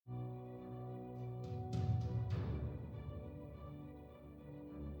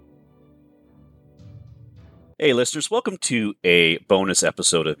Hey, listeners, welcome to a bonus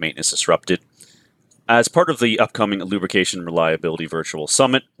episode of Maintenance Disrupted. As part of the upcoming Lubrication Reliability Virtual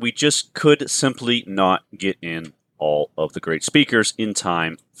Summit, we just could simply not get in all of the great speakers in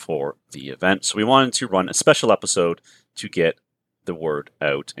time for the event. So we wanted to run a special episode to get the word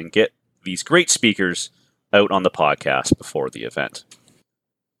out and get these great speakers out on the podcast before the event.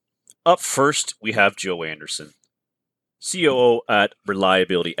 Up first, we have Joe Anderson, COO at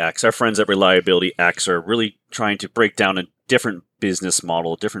ReliabilityX. Our friends at ReliabilityX are really trying to break down a different business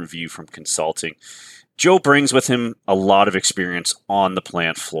model, a different view from consulting. Joe brings with him a lot of experience on the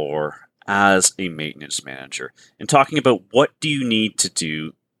plant floor as a maintenance manager and talking about what do you need to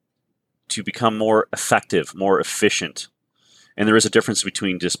do to become more effective, more efficient. And there is a difference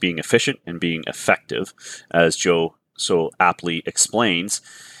between just being efficient and being effective, as Joe so aptly explains.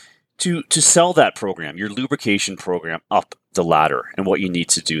 To sell that program, your lubrication program, up the ladder and what you need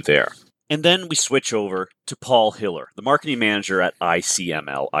to do there. And then we switch over to Paul Hiller, the marketing manager at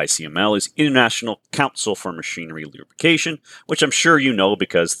ICML. ICML is International Council for Machinery Lubrication, which I'm sure you know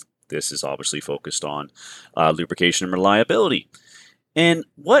because this is obviously focused on lubrication and reliability. And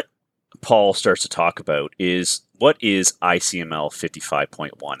what Paul starts to talk about is what is ICML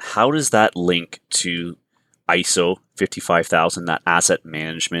 55.1? How does that link to ISO 55000, that asset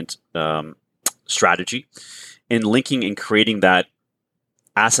management strategy, and linking and creating that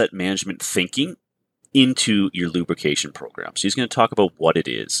asset management thinking into your lubrication program. So he's going to talk about what it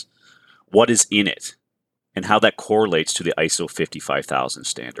is, what is in it, and how that correlates to the ISO 55000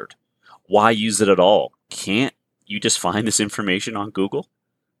 standard. Why use it at all? Can't you just find this information on Google?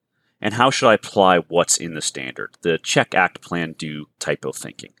 And how should I apply what's in the standard? The check, act, plan, do type of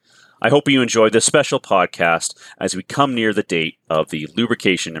thinking. I hope you enjoyed this special podcast as we come near the date of the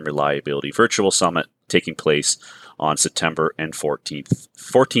Lubrication and Reliability Virtual Summit taking place on September and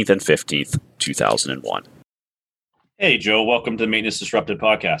 14th and 15th, 2001. Hey, Joe, welcome to the Maintenance Disrupted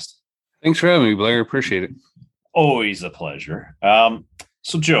podcast. Thanks for having me, Blair. Appreciate it. Always a pleasure.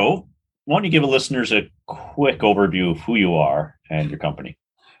 So, Joe, why don't you give the listeners a quick overview of who you are and your company?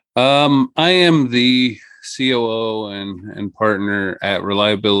 I am the COO and partner at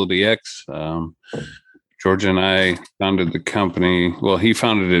ReliabilityX. George and I founded the company. Well, he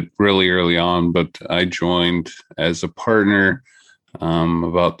founded it really early on, but I joined as a partner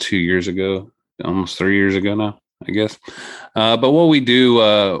about 2 years ago, almost 3 years ago now, I guess. But what we do,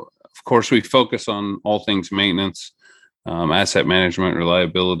 of course, we focus on all things maintenance, asset management,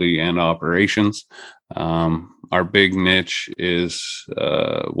 reliability, and operations. Our big niche is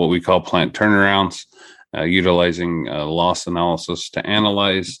what we call plant turnarounds, utilizing loss analysis to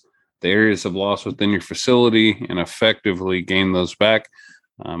analyze the areas of loss within your facility and effectively gain those back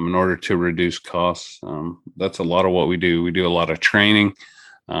in order to reduce costs. That's a lot of what we do. We do a lot of training,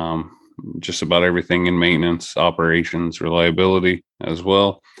 just about everything in maintenance, operations, reliability as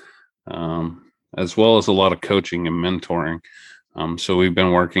well as a lot of coaching and mentoring. So we've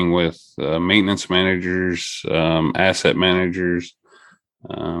been working with maintenance managers, asset managers,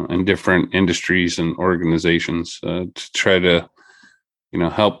 and different industries and organizations to try to,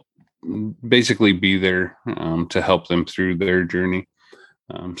 help basically be there to help them through their journey.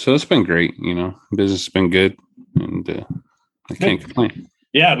 So it's been great. Business has been good, and I can't complain.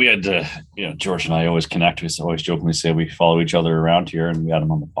 Yeah, we had, George and I always connect. We always jokingly say we follow each other around here, and we had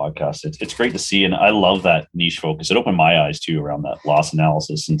him on the podcast. It's great to see, and I love that niche focus. It opened my eyes too around that loss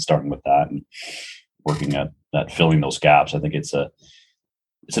analysis and starting with that and working at that, filling those gaps. I think it's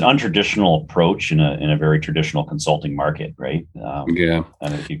an untraditional approach in a very traditional consulting market, right? Yeah,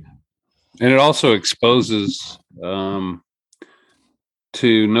 and it also exposes, to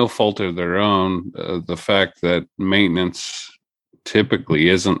no fault of their own, the fact that maintenance typically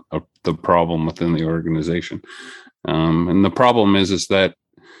isn't the problem within the organization. And the problem is that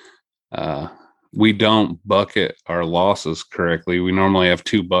we don't bucket our losses correctly. We normally have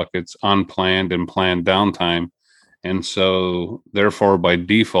two buckets, unplanned and planned downtime. And so therefore, by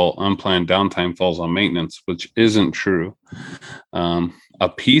default, unplanned downtime falls on maintenance, which isn't true. A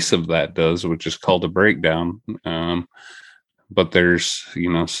piece of that does, which is called a breakdown. But there's,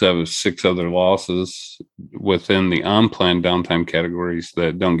 6 other losses within the unplanned downtime categories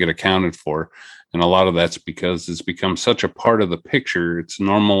that don't get accounted for. And a lot of that's because it's become such a part of the picture. It's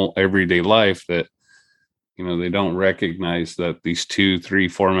normal everyday life that, they don't recognize that these 2, 3,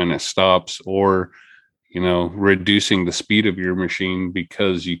 4 minute stops or, reducing the speed of your machine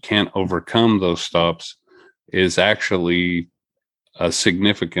because you can't overcome those stops is actually a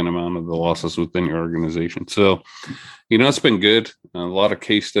significant amount of the losses within your organization. So, it's been good. A lot of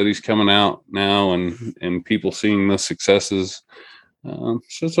case studies coming out now and people seeing the successes. So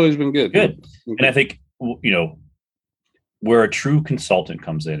it's always been good. Good. And I think where a true consultant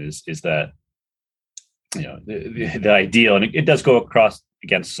comes in is that, the ideal, and it does go across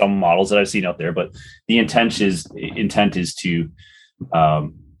against some models that I've seen out there, but the intent is to,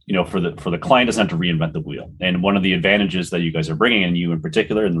 for the client doesn't have to reinvent the wheel. And one of the advantages that you guys are bringing, and you in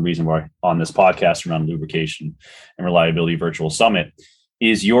particular, and the reason why on this podcast around lubrication and reliability virtual summit,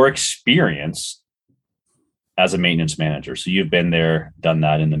 is your experience as a maintenance manager. So you've been there, done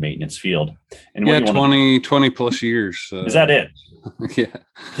that in the maintenance field. And 20 plus years. Is that it? Yeah.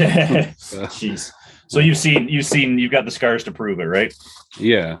 Jeez. So you've got the scars to prove it, right?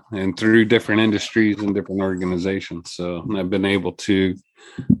 Yeah. And through different industries and different organizations. So I've been able to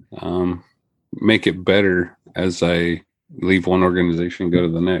make it better as I leave one organization and go to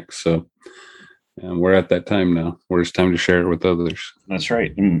the next. So and we're at that time now where it's time to share it with others. That's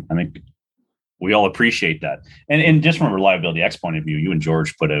right. I think we all appreciate that. And just from a Reliability X point of view, you and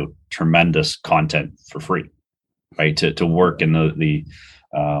George put out tremendous content for free, right? To work in to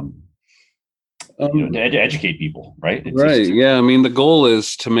educate people, right? Yeah. I mean, the goal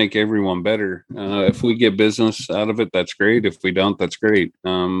is to make everyone better. If we get business out of it, that's great. If we don't, that's great.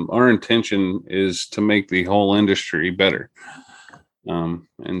 Our intention is to make the whole industry better.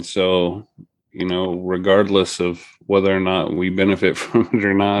 And so, regardless of whether or not we benefit from it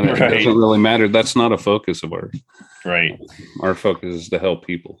or not, it doesn't really matter. That's not a focus of ours. Right. Our focus is to help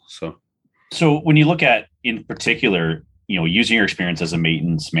people. So when you look at, in particular, using your experience as a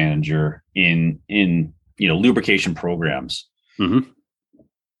maintenance manager in lubrication programs, mm-hmm.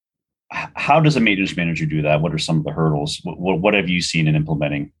 How does a maintenance manager do that? What are some of the hurdles? What have you seen in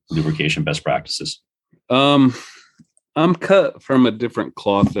implementing lubrication best practices? I'm cut from a different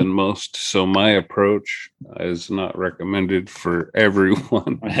cloth than most, so my approach is not recommended for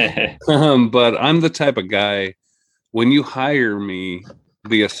everyone. But I'm the type of guy, when you hire me,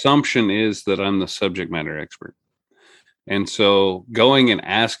 the assumption is that I'm the subject matter expert. And so going and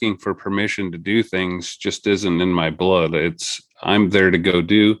asking for permission to do things just isn't in my blood. I'm there to go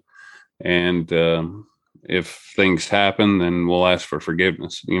do. And if things happen, then we'll ask for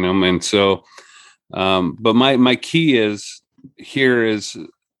forgiveness, and so but my key is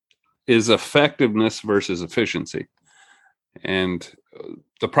effectiveness versus efficiency. And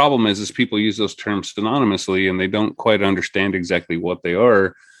the problem is people use those terms synonymously and they don't quite understand exactly what they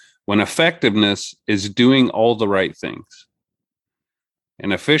are, when effectiveness is doing all the right things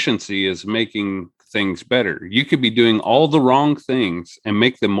and efficiency is making things better. You could be doing all the wrong things and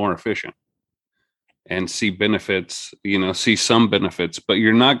make them more efficient and see benefits, see some benefits, but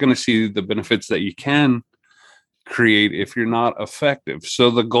you're not going to see the benefits that you can create if you're not effective. So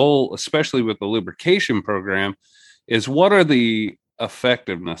the goal, especially with the lubrication program, is what are the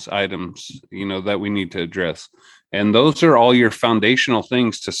effectiveness items, that we need to address. And those are all your foundational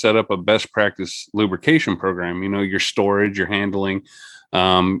things to set up a best practice lubrication program, your storage, your handling,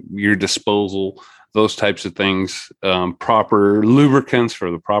 your disposal, those types of things, proper lubricants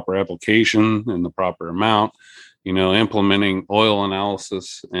for the proper application and the proper amount, implementing oil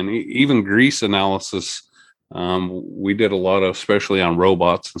analysis and even grease analysis. We did a lot of, especially on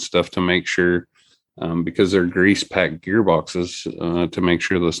robots and stuff, to make sure, because they're grease packed gearboxes, to make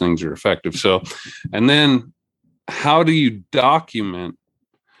sure those things are effective. So, and then how do you document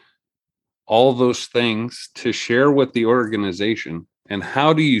all those things to share with the organization? And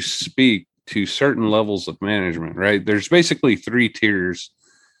how do you speak to certain levels of management, right? There's basically 3 tiers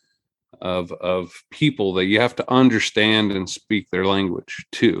of people that you have to understand and speak their language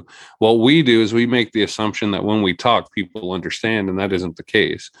to. What we do is we make the assumption that when we talk, people understand, and that isn't the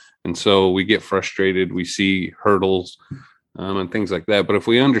case. And so we get frustrated, we see hurdles and things like that. But if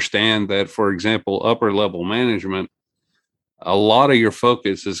we understand that, for example, upper level management, a lot of your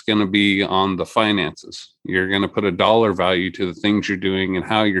focus is going to be on the finances. You're going to put a dollar value to the things you're doing and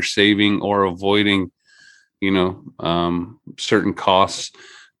how you're saving or avoiding, certain costs,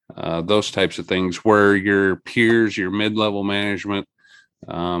 those types of things. Where your peers, your mid-level management,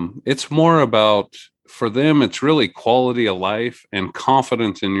 it's more about, for them, it's really quality of life and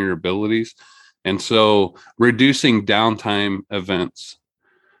confidence in your abilities. And so reducing downtime events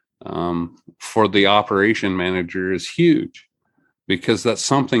for the operation manager is huge, because that's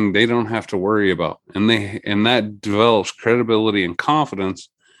something they don't have to worry about. And that develops credibility and confidence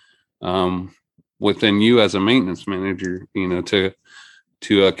within you as a maintenance manager,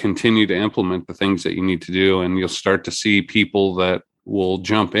 to continue to implement the things that you need to do. And you'll start to see people that will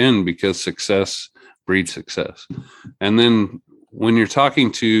jump in because success breeds success. And then when you're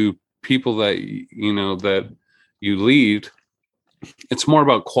talking to people that, that you lead, it's more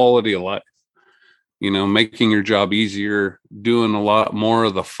about quality of life. making your job easier, doing a lot more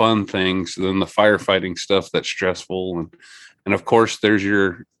of the fun things than the firefighting stuff that's stressful. And of course, there's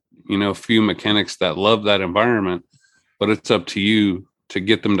your, few mechanics that love that environment, but it's up to you to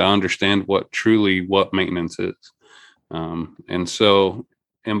get them to understand what maintenance is.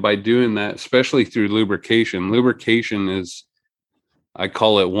 And by doing that, especially through lubrication is, I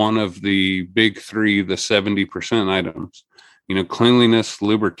call it one of the big three, the 70% items. Cleanliness,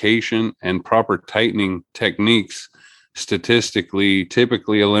 lubrication, and proper tightening techniques statistically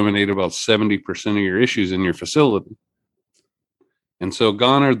typically eliminate about 70% of your issues in your facility. And so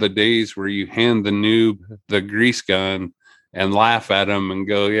gone are the days where you hand the noob the grease gun and laugh at him and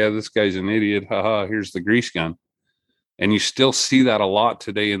go, yeah, this guy's an idiot. Haha, here's the grease gun. And you still see that a lot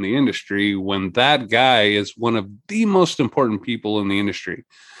today in the industry when that guy is one of the most important people in the industry.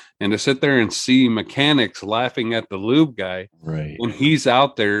 And to sit there and see mechanics laughing at the lube guy right when he's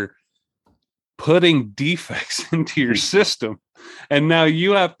out there putting defects into your system, and now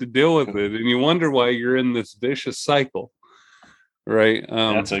you have to deal with it, and you wonder why you're in this vicious cycle, right?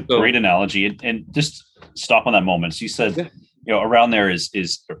 That's a great analogy. And just stop on that moment. So you said, around there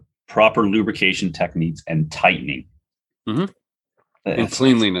is proper lubrication techniques and tightening. Mm-hmm. And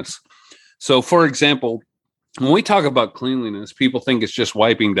cleanliness. So, for example, when we talk about cleanliness, people think it's just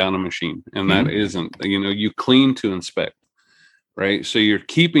wiping down a machine, and that isn't. You clean to inspect, right? So you're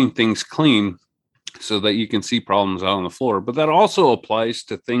keeping things clean so that you can see problems out on the floor. But that also applies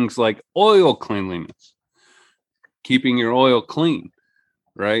to things like oil cleanliness, keeping your oil clean,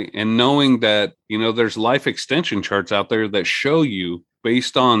 right? And knowing that, there's life extension charts out there that show you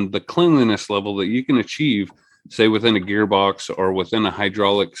based on the cleanliness level that you can achieve, say within a gearbox or within a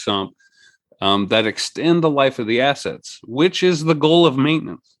hydraulic sump, that extend the life of the assets, which is the goal of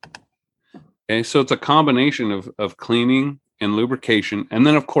maintenance. Okay, so it's a combination of cleaning and lubrication, and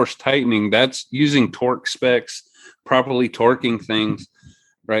then of course tightening. That's using torque specs, properly torquing things,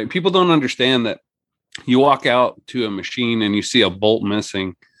 right? People don't understand that you walk out to a machine and you see a bolt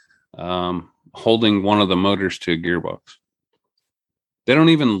missing, holding one of the motors to a gearbox. They don't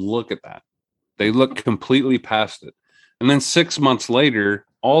even look at that. They look completely past it. And then 6 months later,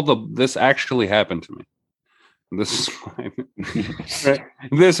 this actually happened to me. Right?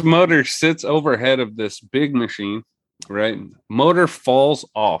 This motor sits overhead of this big machine, right? Motor falls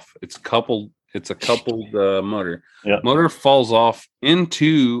off. It's a coupled motor. Yeah. Motor falls off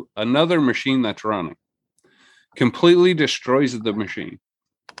into another machine that's running. Completely destroys the machine.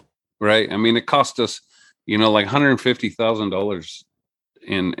 Right? I mean, it cost us, like $150,000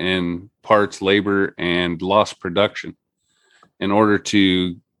 in parts, labor, and lost production in order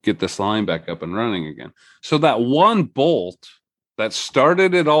to get this line back up and running again. So that one bolt that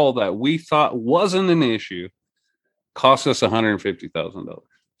started it all that we thought wasn't an issue cost us $150,000.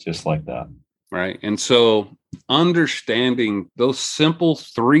 Just like that. Right. And so understanding those simple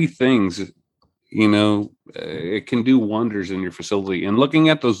three things, it can do wonders in your facility. And looking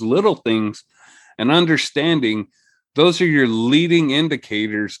at those little things and understanding those are your leading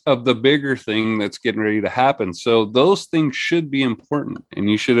indicators of the bigger thing that's getting ready to happen. So those things should be important, and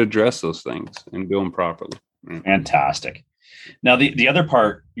you should address those things and do them properly. Fantastic. Now, the other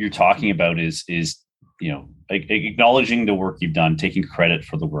part you're talking about is acknowledging the work you've done, taking credit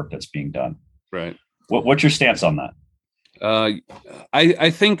for the work that's being done. Right. What's your stance on that? I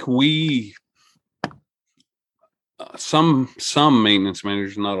think some maintenance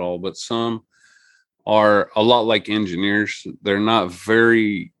managers, not all, but some, are a lot like engineers. They're not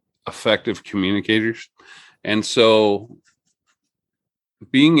very effective communicators. And so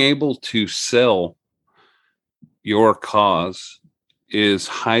being able to sell your cause is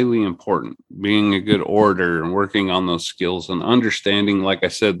highly important. Being a good orator and working on those skills and understanding, like I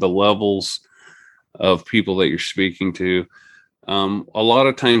said, the levels of people that you're speaking to. A lot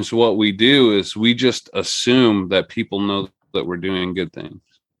of times what we do is we just assume that people know that we're doing good things.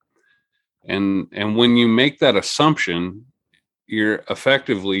 And when you make that assumption, you're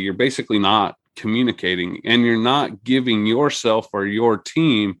basically not communicating, and you're not giving yourself or your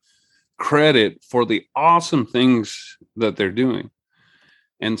team credit for the awesome things that they're doing.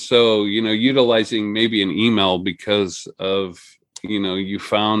 And so, utilizing maybe an email because of, you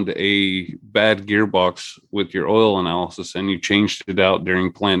found a bad gearbox with your oil analysis and you changed it out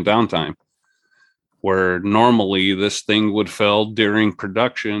during planned downtime, where normally this thing would fail during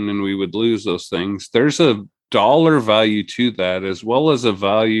production and we would lose those things. There's a dollar value to that, as well as a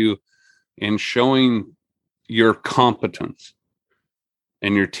value in showing your competence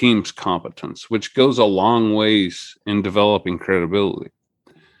and your team's competence, which goes a long ways in developing credibility.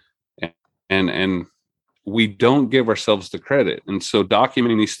 And we don't give ourselves the credit. And so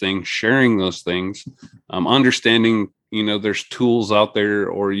documenting these things, sharing those things, understanding, there's tools out there,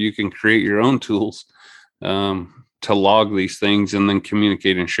 or you can create your own tools to log these things and then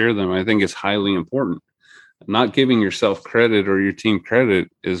communicate and share them, I think is highly important. Not giving yourself credit or your team credit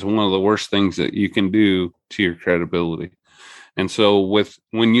is one of the worst things that you can do to your credibility. And so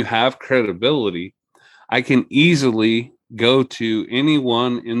when you have credibility, I can easily go to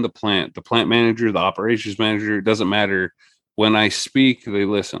anyone in the plant manager, the operations manager, it doesn't matter. When I speak, they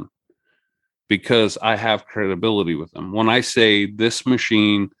listen because I have credibility with them. When I say this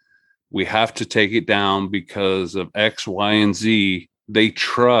machine, we have to take it down because of X, Y, and Z, they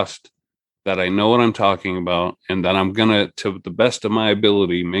trust that I know what I'm talking about and that I'm going to the best of my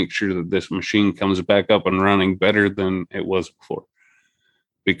ability, make sure that this machine comes back up and running better than it was before,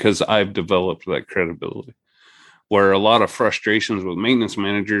 because I've developed that credibility. Where a lot of frustrations with maintenance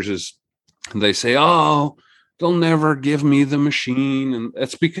managers is they say, oh, they'll never give me the machine. And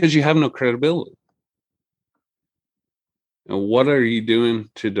that's because you have no credibility. And what are you doing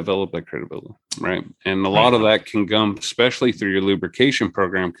to develop that credibility? Right. And a lot of that can come, especially through your lubrication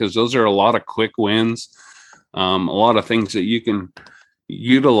program, because those are a lot of quick wins, a lot of things that you can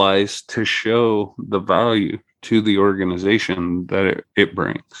utilize to show the value to the organization that it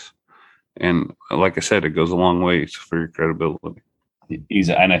brings. And like I said, it goes a long way for your credibility.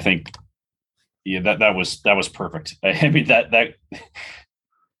 And I think, that was perfect. I mean,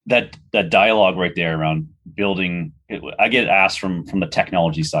 that dialogue right there around building. I get asked from the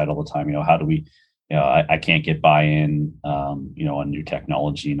technology side all the time. How do we? I can't get buy-in, on new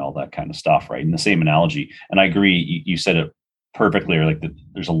technology and all that kind of stuff, right? And the same analogy. And I agree. You said it perfectly. Or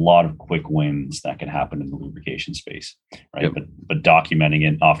there's a lot of quick wins that can happen in the lubrication space, right? Yep. But documenting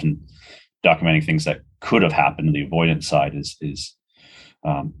it, often documenting things that could have happened in the avoidance side is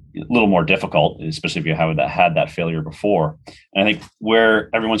a little more difficult, especially if you had that failure before. And I think where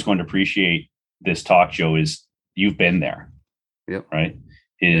everyone's going to appreciate this talk, Joe, is you've been there. Yep. Right.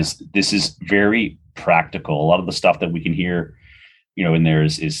 This is very practical. A lot of the stuff that we can hear, in there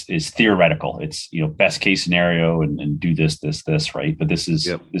is theoretical. It's, best case scenario and do this, right. But this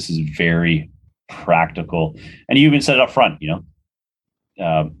is very practical. And you even said it up front,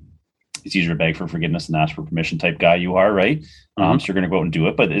 it's easier to beg for forgiveness than ask for permission type guy you are, right? So you're going to go out and do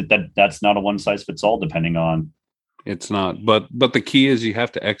it, but that's not a one size fits all, depending on. It's not, but the key is you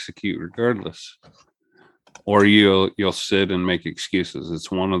have to execute regardless, or you'll sit and make excuses. It's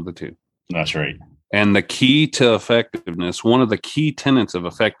one of the two. That's right. And the key to effectiveness, one of the key tenets of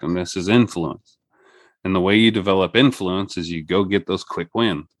effectiveness is influence. And the way you develop influence is you go get those quick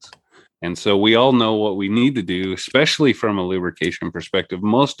wins. And so we all know what we need to do, especially from a lubrication perspective.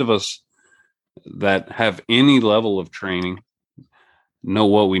 Most of us that have any level of training know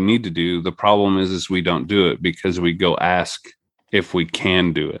what we need to do. The problem is we don't do it because we go ask if we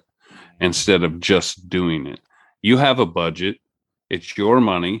can do it instead of just doing it. You have a budget. It's your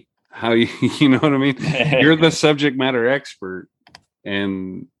money. How you know what I mean? You're the subject matter expert.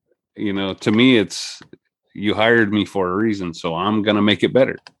 And, to me, it's you hired me for a reason. So I'm going to make it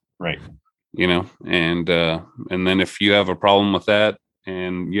better. Right. And then if you have a problem with that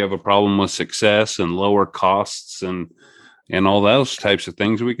and you have a problem with success and lower costs and all those types of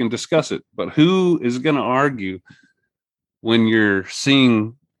things, we can discuss it. But who is going to argue when you're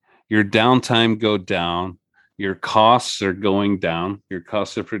seeing your downtime go down, your costs are going down, your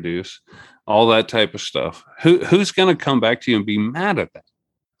costs to produce, all that type of stuff? Who's going to come back to you and be mad at that?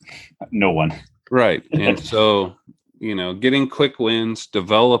 No one. Right. And so, getting quick wins,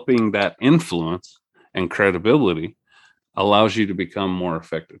 developing that influence and credibility allows you to become more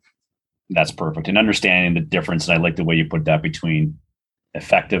effective. That's perfect. And understanding the difference. And I like the way you put that between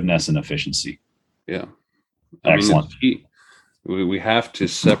effectiveness and efficiency. Yeah. Excellent. We have to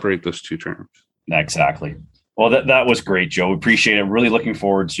separate those two terms. Exactly. Well, that was great, Joe. We appreciate it. Really looking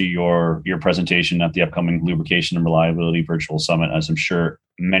forward to your presentation at the upcoming Lubrication and Reliability Virtual Summit, as I'm sure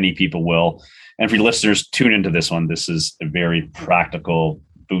many people will. And for your listeners, tune into this one. This is a very practical,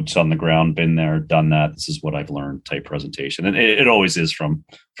 boots on the ground, been there, done that. This is what I've learned type presentation. And it always is from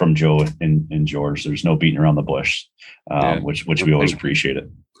Joe and George. There's no beating around the bush, which we always appreciate it.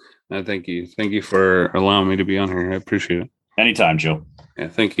 No, thank you. Thank you for allowing me to be on here. I appreciate it. Anytime, Joe. Yeah,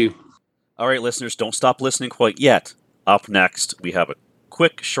 thank you. All right, listeners, don't stop listening quite yet. Up next, we have a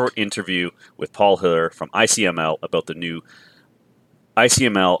quick, short interview with Paul Hiller from ICML about the new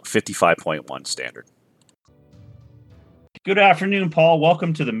ICML 55.1 standard. Good afternoon, Paul.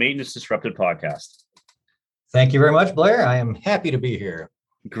 Welcome to the Maintenance Disrupted podcast. Thank you very much, Blair. I am happy to be here.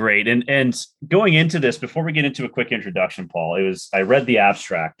 Great. And going into this, before we get into a quick introduction, Paul, I read the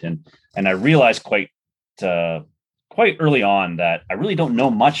abstract and I realized quite quite early on that I really don't know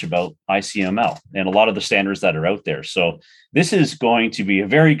much about ICML and a lot of the standards that are out there. So this is going to be a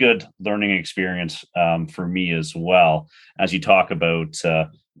very good learning experience for me as well, as you talk about the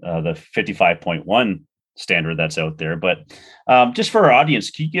 55.1 standard that's out there. But just for our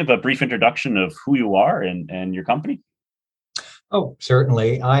audience, can you give a brief introduction of who you are and your company? Oh,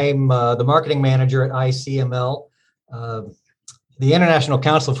 certainly. I'm the marketing manager at ICML. The International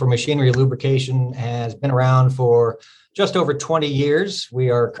Council for Machinery Lubrication has been around for just over 20 years. We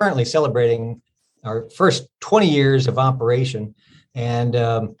are currently celebrating our first 20 years of operation.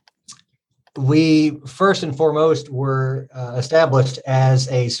 And we first and foremost were established as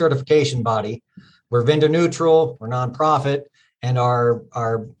a certification body. We're vendor neutral, we're nonprofit, and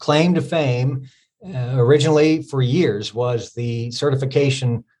our claim to fame originally for years was the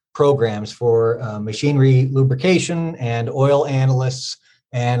certification programs for machinery lubrication and oil analysts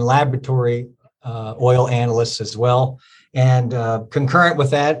and laboratory oil analysts as well. And concurrent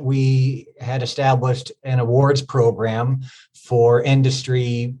with that, we had established an awards program for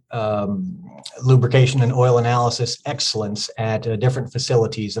industry lubrication and oil analysis excellence at different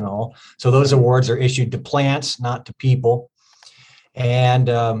facilities and all. So those awards are issued to plants, not to people. And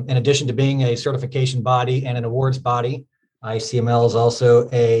in addition to being a certification body and an awards body, ICML is also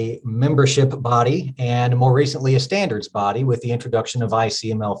a membership body and more recently a standards body with the introduction of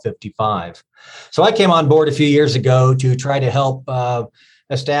ICML 55. So I came on board a few years ago to try to help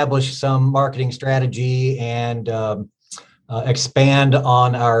establish some marketing strategy and expand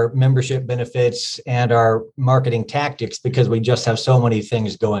on our membership benefits and our marketing tactics because we just have so many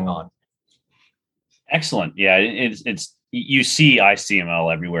things going on. Excellent. Yeah, it's you see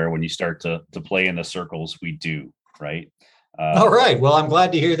ICML everywhere when you start to play in the circles we do, right? All right. Well, I'm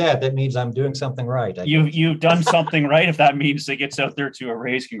glad to hear that. That means I'm doing something right. You've done something right. If that means it gets out there to a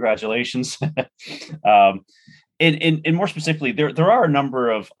raise, congratulations. And more specifically, there are a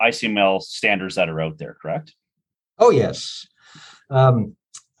number of ICML standards that are out there, correct? Oh, yes.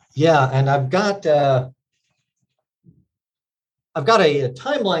 Yeah, and I've got a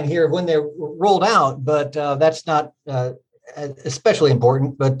timeline here of when they're rolled out, but that's not especially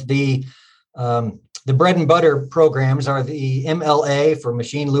important. But the bread and butter programs are the MLA for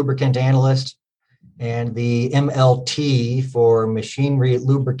Machine Lubricant Analyst and the MLT for Machinery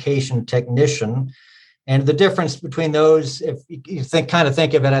Lubrication Technician. And the difference between those, if you think of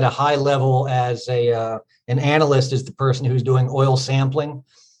it at a high level as an analyst is the person who's doing oil sampling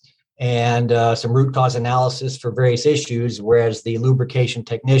and some root cause analysis for various issues, whereas the lubrication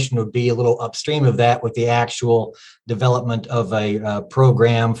technician would be a little upstream of that with the actual development of a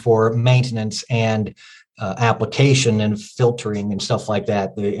program for maintenance and application and filtering and stuff like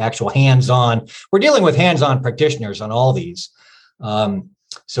that. The actual hands-on, we're dealing with hands-on practitioners on all these.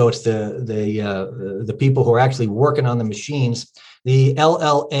 So it's the people who are actually working on the machines. The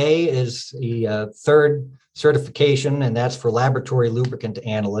LLA is the third certification, and that's for laboratory lubricant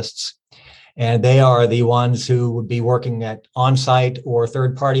analysts. And they are the ones who would be working at on-site or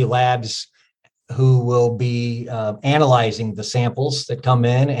third-party labs who will be analyzing the samples that come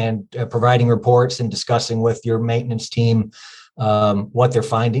in and providing reports and discussing with your maintenance team what they're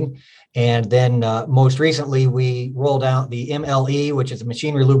finding. And then most recently, we rolled out the MLE, which is a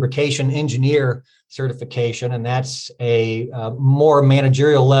machinery lubrication engineer certification. And that's a more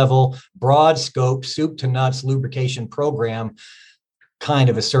managerial level, broad scope, soup to nuts lubrication program kind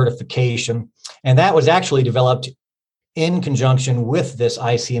of a certification. And that was actually developed in conjunction with this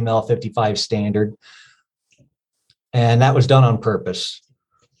ICML 55 standard. And that was done on purpose.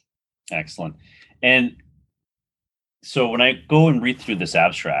 Excellent. And so when I go and read through this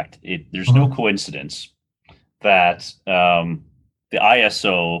abstract, there's no coincidence that the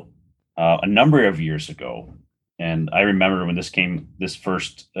ISO a number of years ago, and I remember when this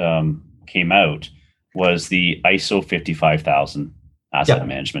first came out, was the ISO 55000 asset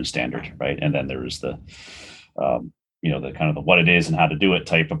management standard, right? And then there was the the kind of the what it is and how to do it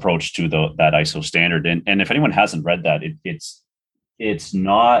type approach to that ISO standard. And if anyone hasn't read that, it's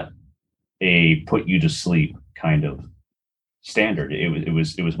not a put you to sleep kind of standard. It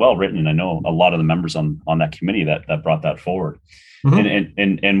was well written, and I know a lot of the members on that committee that brought that forward.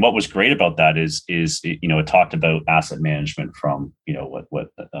 Mm-hmm. And what was great about that is it talked about asset management from what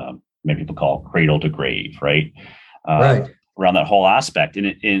many people call cradle to grave, right? Right. Around that whole aspect,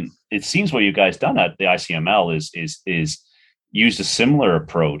 and it seems what you guys done at the ICML is used a similar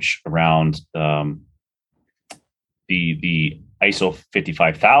approach around the ISO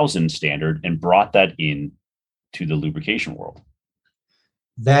 55000 standard and brought that in to the lubrication world.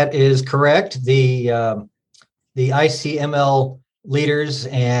 That is correct. The ICML leaders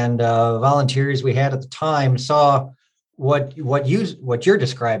and volunteers we had at the time saw what you're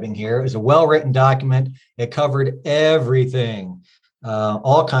describing here is a well-written document. It covered everything,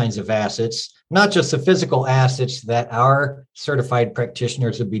 all kinds of assets, not just the physical assets that our certified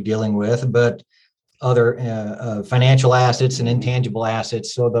practitioners would be dealing with, but other financial assets and intangible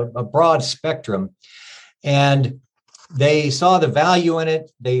assets. So a broad spectrum. And they saw the value in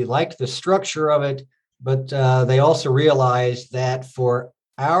it. They liked the structure of it, but they also realized that for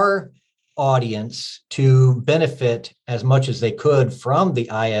our audience to benefit as much as they could from the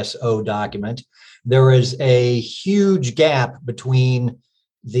ISO document, there is a huge gap between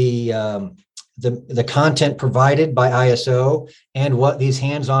the content provided by ISO and what these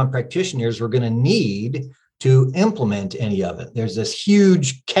hands-on practitioners were going to need to implement any of it. There's this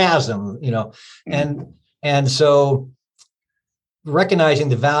huge chasm, and so recognizing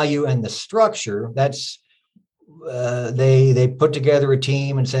the value and the structure, that's they put together a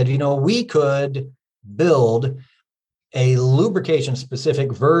team and said, we could build a lubrication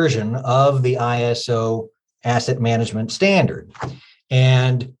specific version of the ISO asset management standard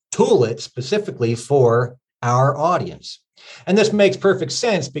and tool it specifically for our audience. And this makes perfect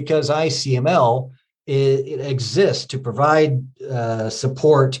sense because ICML it exists to provide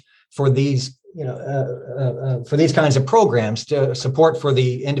support for these for these kinds of programs, to support for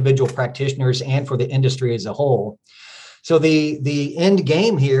the individual practitioners and for the industry as a whole. So the end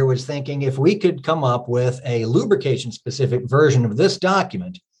game here was thinking if we could come up with a lubrication specific version of this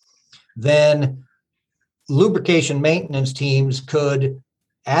document, then lubrication maintenance teams could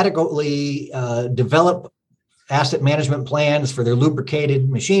adequately develop asset management plans for their lubricated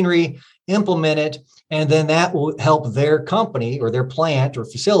machinery, implement it, and then that will help their company or their plant or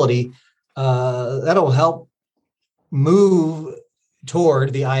facility. That'll help move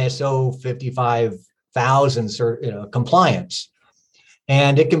toward the ISO 55000 compliance,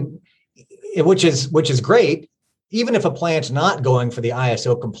 and which is great. Even if a plant's not going for the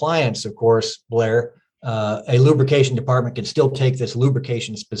ISO compliance, of course, Blair, a lubrication department can still take this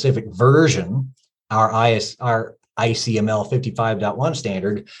lubrication specific version, our ICML 55.1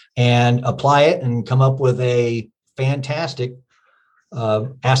 standard, and apply it and come up with a fantastic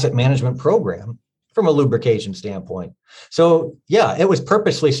asset management program from a lubrication standpoint. So yeah, it was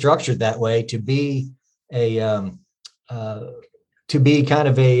purposely structured that way to be kind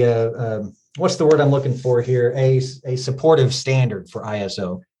of a what's the word I'm looking for here? A supportive standard for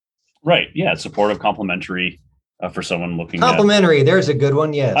ISO. Right. Yeah. Supportive, complementary for someone looking complementary. There's a good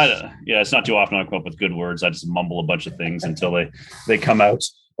one. Yes. It's not too often I come up with good words. I just mumble a bunch of things until they come out,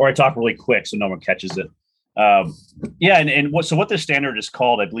 or I talk really quick so no one catches it. What this standard is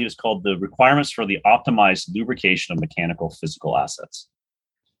called, I believe, is called the Requirements for the Optimized Lubrication of Mechanical Physical Assets.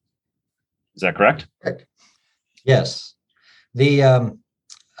 Is that correct? Correct. Yes.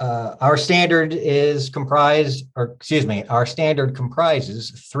 Our standard comprises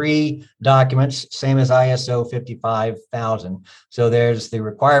 3 documents, same as ISO 55000. So there's the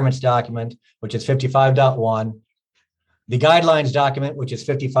requirements document, which is 55.1, the guidelines document, which is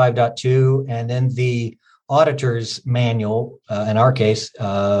 55.2, and then the auditor's manual, in our case,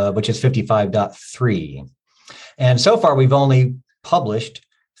 which is 55.3. And so far, we've only published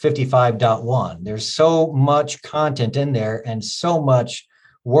 55.1. There's so much content in there and so much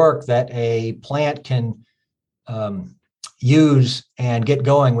work that a plant can use and get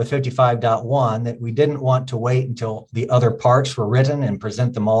going with 55.1 that we didn't want to wait until the other parts were written and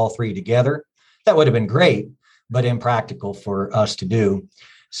present them all 3 together. That would have been great, but impractical for us to do.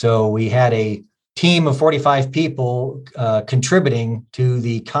 So we had a team of 45 people contributing to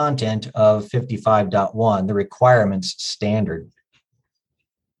the content of 55.1, the requirements standard.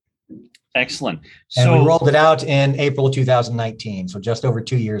 Excellent. And we rolled it out in April 2019, so just over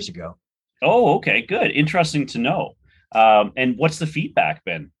 2 years ago. Oh, okay, good. Interesting to know. And what's the feedback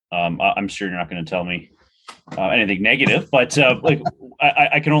been? I'm sure you're not going to tell me anything negative, but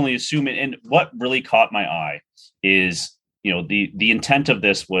I can only assume it. And what really caught my eye is, the intent of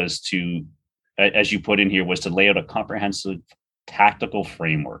this was to, as you put in here, was to lay out a comprehensive tactical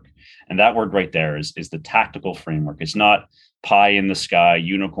framework. And that word right there is the tactical framework. It's not pie in the sky,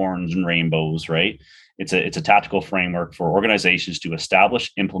 unicorns and rainbows, right? It's a tactical framework for organizations to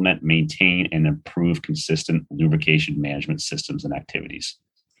establish, implement, maintain, and improve consistent lubrication management systems and activities.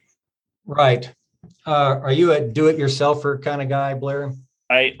 Right. Are you a do-it-yourselfer kind of guy, Blair?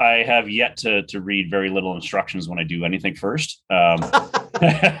 I have yet to read very little instructions when I do anything first. But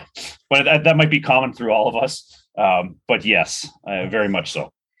that might be common through all of us. But yes, very much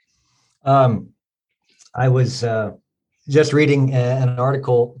so. I was just reading an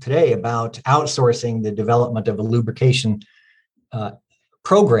article today about outsourcing the development of a lubrication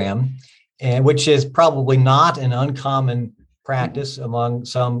program, and which is probably not an uncommon practice among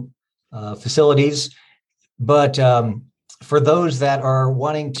some facilities. But for those that are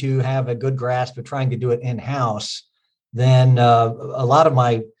wanting to have a good grasp of trying to do it in-house, then a lot of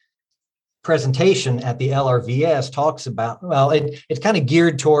my presentation at the LRVS talks about, well, it's kind of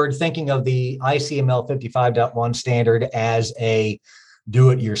geared toward thinking of the ICML 55.1 standard as a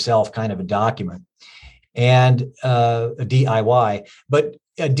do-it-yourself kind of a document and a DIY. But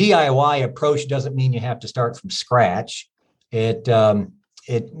a DIY approach doesn't mean you have to start from scratch. It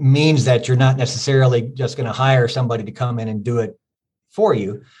means that you're not necessarily just going to hire somebody to come in and do it for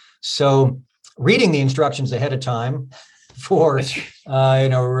you. So reading the instructions ahead of time for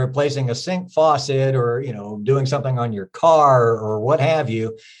replacing a sink faucet or doing something on your car or what have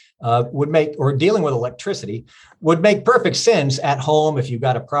you would make, or dealing with electricity would make perfect sense at home if you've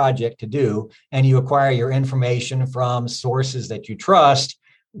got a project to do and you acquire your information from sources that you trust,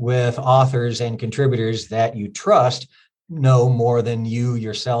 with authors and contributors that you trust know more than you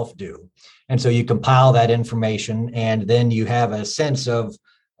yourself do. And so you compile that information and then you have a sense of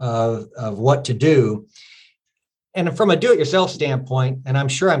what to do. And from a do-it-yourself standpoint, and I'm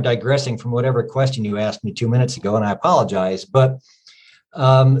sure I'm digressing from whatever question you asked me 2 minutes ago, and I apologize, but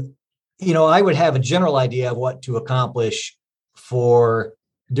I would have a general idea of what to accomplish for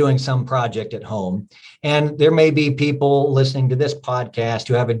doing some project at home. And there may be people listening to this podcast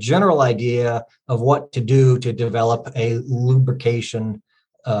who have a general idea of what to do to develop a lubrication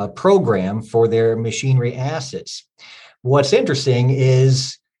program for their machinery assets. What's interesting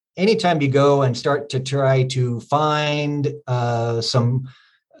is anytime you go and start to try to find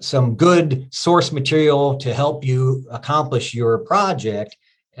some good source material to help you accomplish your project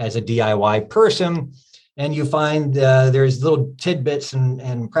as a DIY person, and you find there's little tidbits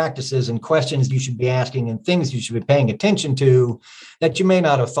and practices and questions you should be asking and things you should be paying attention to that you may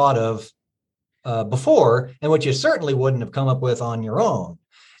not have thought of before, and which you certainly wouldn't have come up with on your own.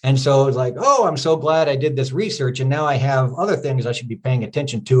 And so it's like, oh, I'm so glad I did this research, and now I have other things I should be paying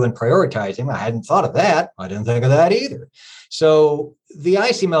attention to and prioritizing. I hadn't thought of that. I didn't think of that either. So the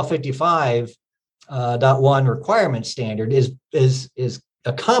ICML 55.1 requirement standard is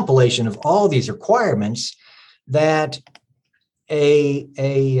a compilation of all these requirements that a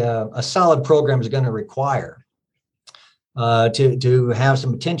solid program is going to require to have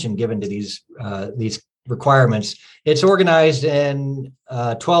some attention given to these requirements. It's organized in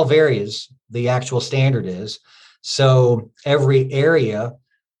 12 areas, the actual standard is. So every area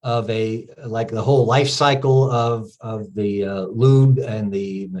of the whole life cycle of the lube and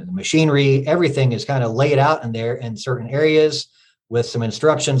the machinery, everything is kind of laid out in there in certain areas, with some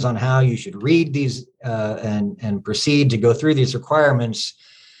instructions on how you should read these and proceed to go through these requirements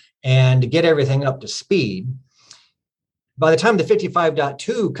and to get everything up to speed. By the time the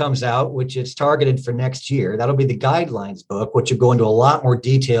 55.2 comes out, which is targeted for next year, that'll be the guidelines book, which will go into a lot more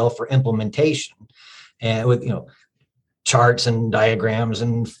detail for implementation, and with charts and diagrams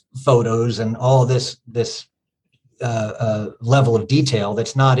and photos and all this level of detail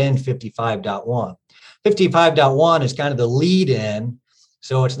that's not in 55.1. 55.1 is kind of the lead in.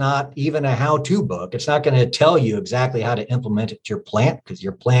 So it's not even a how-to book. It's not going to tell you exactly how to implement it at your plant, because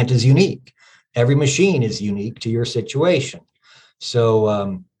your plant is unique. Every machine is unique to your situation.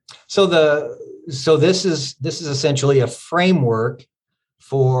 So this is essentially a framework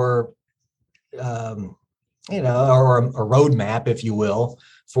for or a roadmap, if you will,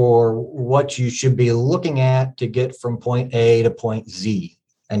 for what you should be looking at to get from point A to point Z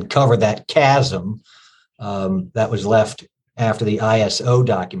and cover that chasm that was left after the ISO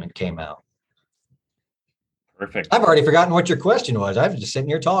document came out. Perfect. I've already forgotten what your question was. I was just sitting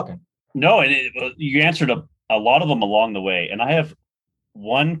here talking. No, and you answered a lot of them along the way. And I have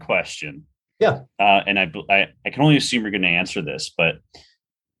one question. Yeah. And I can only assume you're going to answer this, but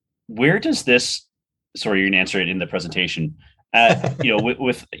where does this? Sorry, you're going to answer it in the presentation.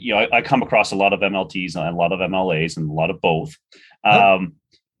 I come across a lot of MLTs and a lot of MLAs and a lot of both.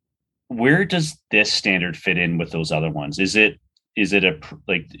 Where does this standard fit in with those other ones? Is MLA,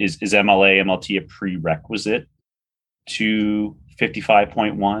 MLT a prerequisite to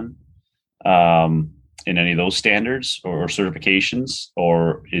 55.1 in any of those standards or certifications,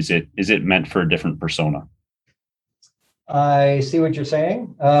 or is it meant for a different persona? I see what you're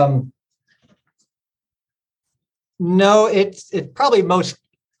saying. No, it probably most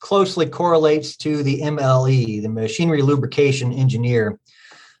closely correlates to the MLE, the Machinery Lubrication Engineer.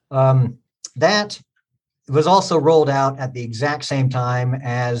 That was also rolled out at the exact same time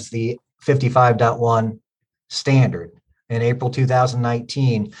as the 55.1 standard in April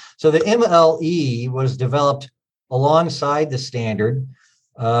 2019. So the MLE was developed alongside the standard.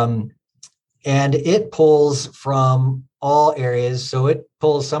 And it pulls from all areas. So it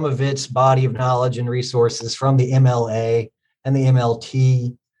pulls some of its body of knowledge and resources from the MLA and the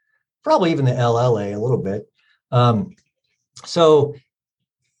MLT, probably even the LLA a little bit. So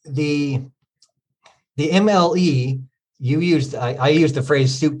the MLE, you used, I used the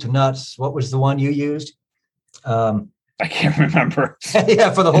phrase soup to nuts. What was the one you used? I can't remember.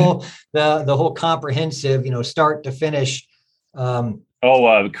 Yeah, for the whole comprehensive, start to finish.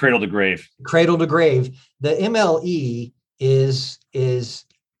 Cradle to grave. Cradle to grave. The MLE is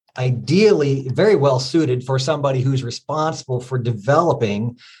ideally very well suited for somebody who's responsible for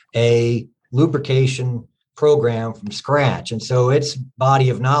developing a lubrication program from scratch. And so its body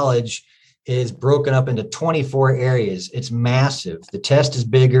of knowledge is broken up into 24 areas. It's massive. The test is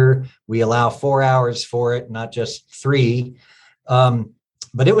bigger. We allow 4 hours for it, not just 3.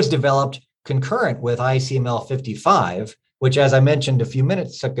 But it was developed concurrent with ICML 55, which, as I mentioned a few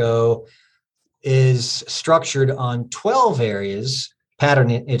minutes ago, is structured on 12 areas.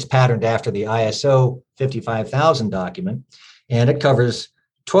 It's patterned after the ISO 55000 document, and it covers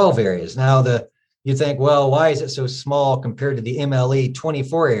 12 areas. Now, you think, well, why is it so small compared to the MLE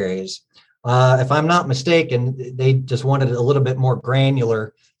 24 areas? If I'm not mistaken, they just wanted it a little bit more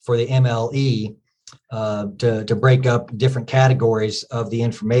granular for the MLE to break up different categories of the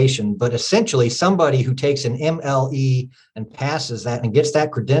information. But essentially, somebody who takes an MLE and passes that and gets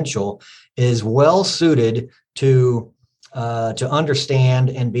that credential is well suited to understand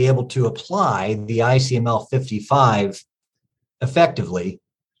and be able to apply the ICML 55 effectively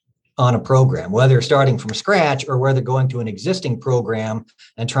on a program, whether starting from scratch or whether going to an existing program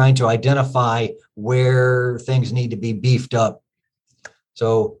and trying to identify where things need to be beefed up.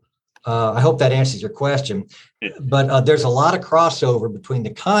 So I hope that answers your question. But there's a lot of crossover between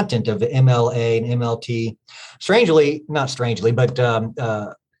the content of the MLA and MLT. Not strangely, but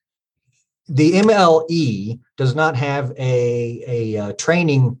the MLE does not have a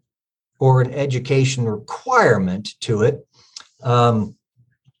training or an education requirement to it. I'm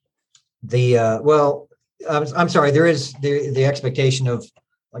sorry, there is the expectation of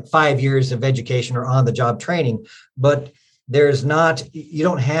like 5 years of education or on-the-job training, but you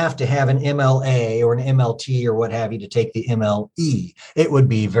don't have to have an MLA or an MLT or what have you to take the MLE. It would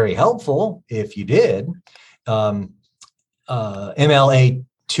be very helpful if you did. MLA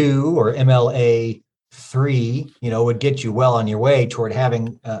 2 or MLA 3, would get you well on your way toward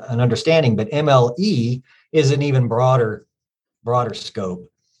having an understanding, but MLE is an even broader scope.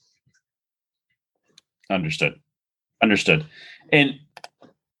 Understood. And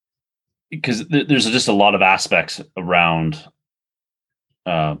because there's just a lot of aspects around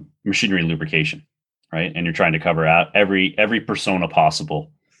machinery lubrication, right? And you're trying to cover out every persona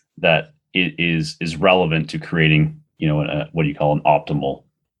possible that is relevant to creating, what do you call an optimal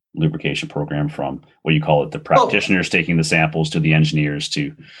lubrication program, from what you call it, the practitioners taking the samples to the engineers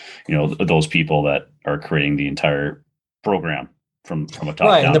to, those people that are creating the entire program from a top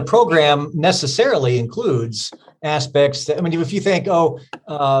right down. And the program necessarily includes aspects that, if you think,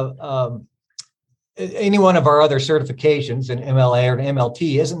 any one of our other certifications, an MLA or an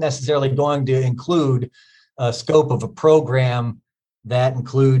MLT, isn't necessarily going to include a scope of a program that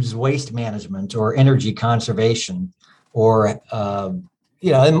includes waste management or energy conservation, or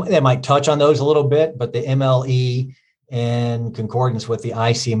they might touch on those a little bit, but the MLE, in concordance with the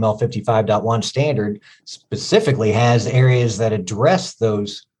ICML 55.1 standard, specifically has areas that address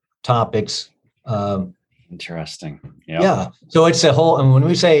those topics. Interesting. Yep. Yeah. So it's a whole, and when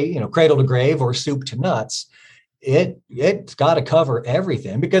we say, cradle to grave or soup to nuts, it's got to cover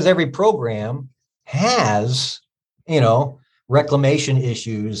everything, because every program has, reclamation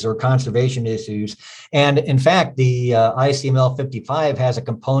issues or conservation issues. And in fact, the ICML 55 has a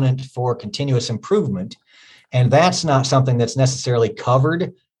component for continuous improvement. And that's not something that's necessarily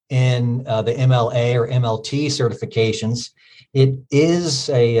covered in the MLA or MLT certifications. It is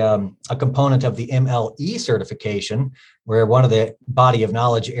a component of the MLE certification, where one of the body of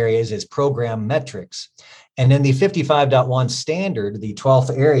knowledge areas is program metrics. And in the 55.1 standard, the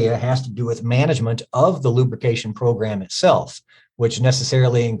 12th area has to do with management of the lubrication program itself, which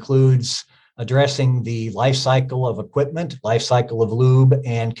necessarily includes addressing the life cycle of equipment, life cycle of lube,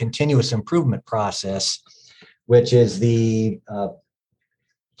 and continuous improvement process, which is the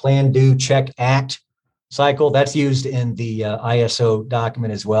plan, do, check, act cycle. That's used in the ISO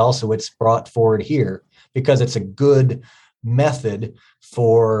document as well. So it's brought forward here because it's a good method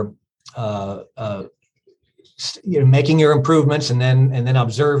for making your improvements and then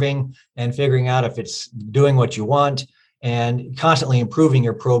observing and figuring out if it's doing what you want, and constantly improving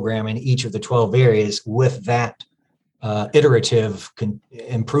your program in each of the 12 areas with that iterative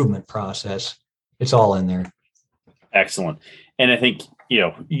improvement process. It's all in there. Excellent. And I think,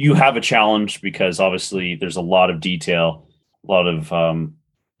 you have a challenge because obviously there's a lot of detail, a lot of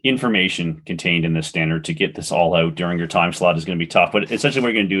information contained in this standard. To get this all out during your time slot is going to be tough. But essentially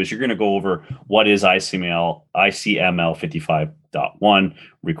what you're going to do is you're going to go over what is ICML 55.1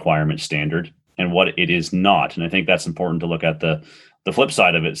 requirement standard and what it is not. And I think that's important to look at the flip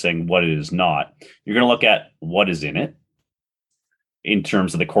side of it, saying what it is not. You're going to look at what is in it in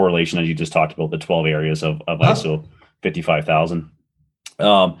terms of the correlation, as you just talked about, the 12 areas of ISO 55,000.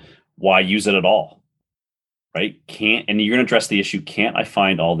 Why use it at all? Right? And you're going to address the issue, can't I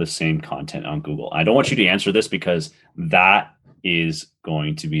find all this same content on Google? I don't want you to answer this because that is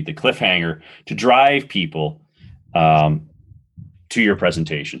going to be the cliffhanger to drive people to your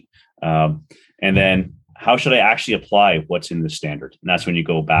presentation. And then how should I actually apply what's in the standard? And that's when you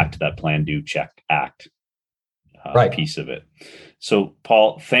go back to that plan, do, check, act piece of it. So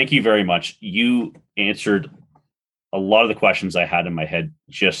Paul, thank you very much. You answered a lot of the questions I had in my head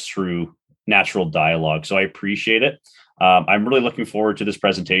just through natural dialogue. So I appreciate it. I'm really looking forward to this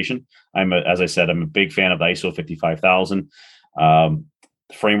presentation. As I said, I'm a big fan of the ISO 55,000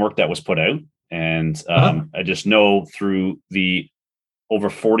 framework that was put out. And I just know through the over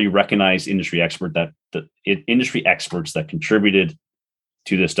 40 recognized industry experts that contributed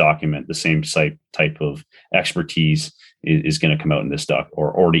to this document, the same type of expertise is going to come out in this doc,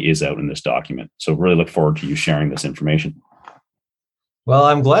 or already is out in this document. So really look forward to you sharing this information. Well,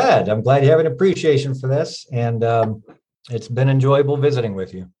 I'm glad you have an appreciation for this, and it's been enjoyable visiting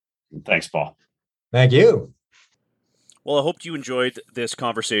with you. Thanks, Paul. Thank you. Well, I hope you enjoyed this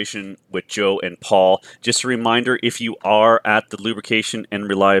conversation with Joe and Paul. Just a reminder, if you are at the Lubrication and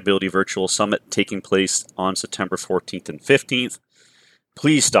Reliability Virtual Summit taking place on September 14th and 15th,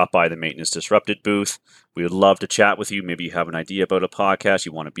 please stop by the Maintenance Disrupted booth. We would love to chat with you. Maybe you have an idea about a podcast,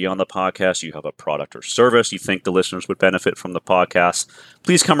 you want to be on the podcast, you have a product or service you think the listeners would benefit from the podcast.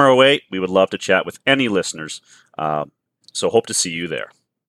 Please come our way. We would love to chat with any listeners. So hope to see you there.